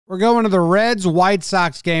We're going to the Reds-White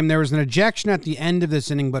Sox game. There was an ejection at the end of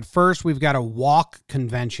this inning, but first we've got a walk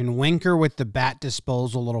convention. Winker with the bat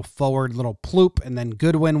disposal, little forward, little ploop, and then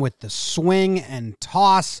Goodwin with the swing and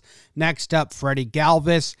toss. Next up, Freddie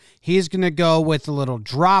Galvis. He's going to go with a little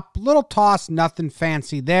drop, little toss, nothing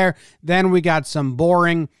fancy there. Then we got some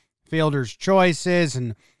boring fielder's choices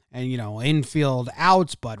and you know, infield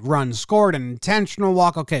outs, but run scored, an intentional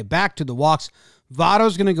walk. Okay, back to the walks.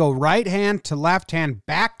 Votto's going to go right hand to left hand,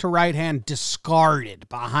 back to right hand, discarded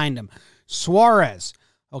behind him. Suarez,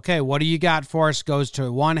 okay, what do you got for us? Goes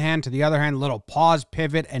to one hand to the other hand, little pause,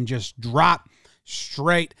 pivot, and just drop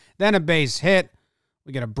straight. Then a base hit.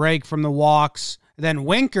 We get a break from the walks. Then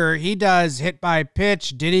Winker, he does hit by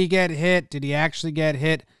pitch. Did he get hit? Did he actually get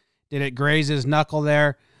hit? Did it graze his knuckle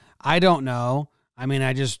there? I don't know. I mean,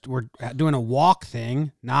 we're doing a walk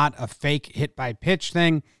thing, not a fake hit by pitch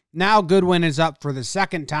thing. Now Goodwin is up for the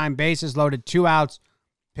second time. Bases loaded, 2 outs.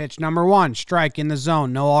 Pitch number 1, strike in the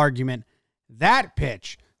zone. No argument. That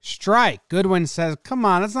pitch, strike. Goodwin says, come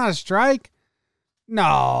on, that's not a strike.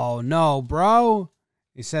 No, bro.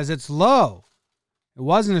 He says it's low. It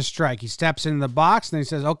wasn't a strike. He steps into the box and he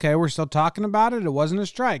says, okay, we're still talking about it. It wasn't a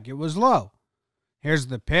strike. It was low. Here's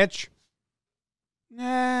the pitch.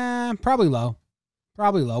 Probably low.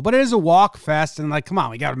 Probably low, but it is a walk fest, and like, come on,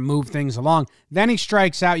 we got to move things along. Then he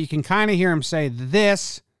strikes out. You can kind of hear him say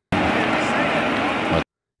this. Very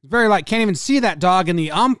light. Can't even see that dog in the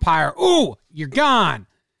umpire. Ooh, you're gone.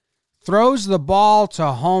 Throws the ball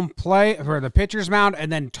to home plate for the pitcher's mound and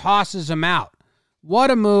then tosses him out. What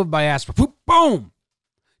a move by Asper. Boom.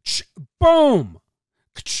 Boom.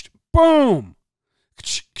 Boom.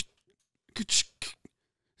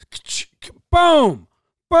 Boom.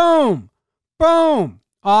 Boom. Boom.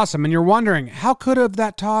 Awesome. And you're wondering, how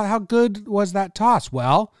good was that toss?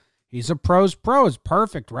 Well, he's a pro's pro. It's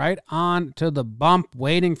perfect, right? On to the bump,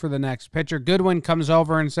 waiting for the next pitcher. Goodwin comes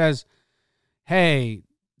over and says, hey,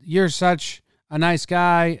 you're such a nice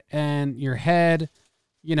guy, and your head,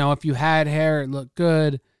 you know, if you had hair, it looked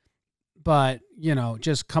good, but, you know,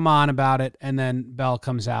 just come on about it. And then Bell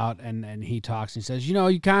comes out and he talks and he says, you know,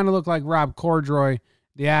 you kind of look like Rob Corddry,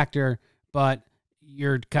 the actor, but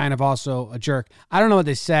you're kind of also a jerk. I don't know what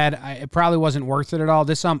they said. It probably wasn't worth it at all.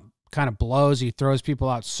 This ump kind of blows. He throws people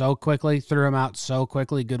out so quickly, threw him out so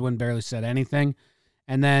quickly. Goodwin barely said anything.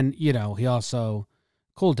 And then, you know, he also,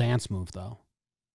 cool dance move though.